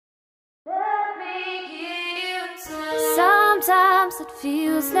it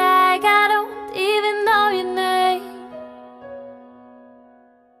feels like I don't even know your name.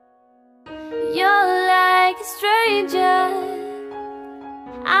 You're like a stranger,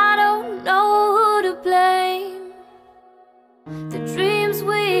 I don't know who to blame. The dreams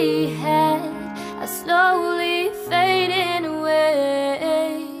we had are slowly fading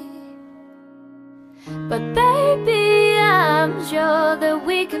away. But baby, I'm sure that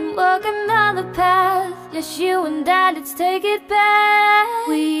we can walk another path. Just you and I, let's take it back.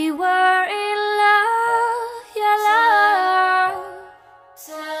 We were in love, yeah, love.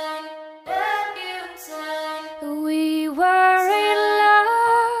 We were in love.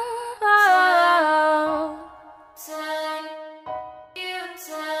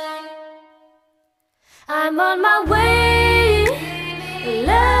 I'm on my way.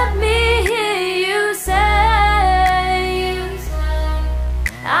 Let me hear you say,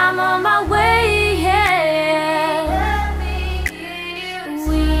 I'm on my way.